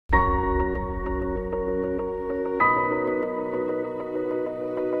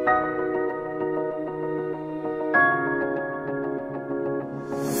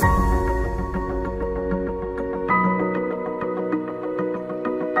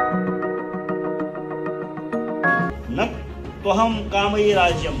त्वहं कामये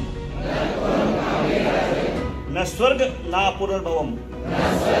राज्यं न स्वर्ग न पुनर्भवम्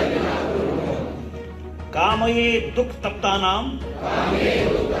कामये दुख तप्तानां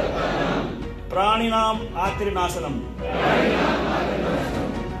प्राणिनां आत्रिनाशनम।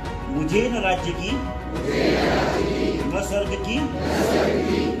 मुझे न राज्य की न स्वर्ग की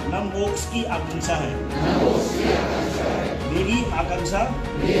न मोक्ष की आकांक्षा है। मेरी आकांक्षा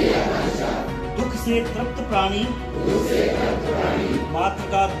दुख से तृप्त प्राणी मात्र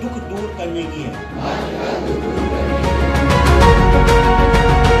का दुख दूर करने की है।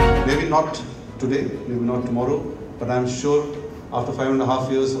 Maybe not today, maybe not tomorrow, but I'm sure after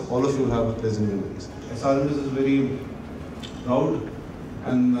 5.5 years, all of you will have pleasant memories. SRMS is very proud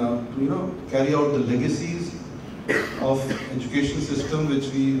and carry out the legacies of education system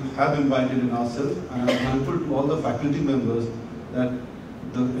which we have imbibed in ourselves, and I'm thankful to all the faculty members that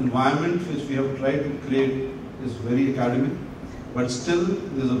the environment which we have tried to create is very academic, but still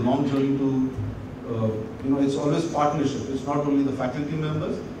there's a long journey to, it's always partnership. It's not only the faculty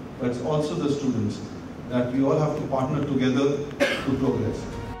members, but it's also the students, that we all have to partner together to progress.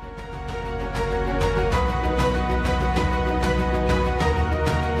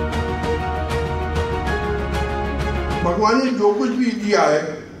 भगवान ने जो कुछ भी दिया है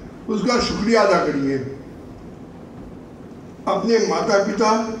उसका शुक्रिया अदा करिए, अपने माता पिता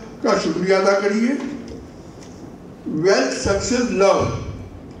का शुक्रिया अदा करिए। वेल्थ, सक्सेस, लव,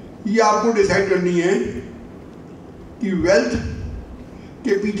 ये आपको डिसाइड करनी है कि वेल्थ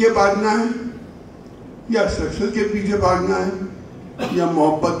के पीछे भागना है या सक्सेस के पीछे भागना है या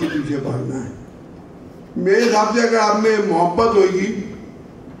मोहब्बत के पीछे भागना है। मेरे हिसाब से अगर आप में मोहब्बत होगी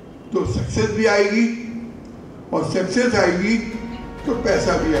तो सक्सेस भी आएगी, और सक्सेस आएगी तो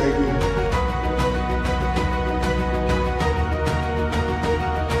पैसा भी आएगी।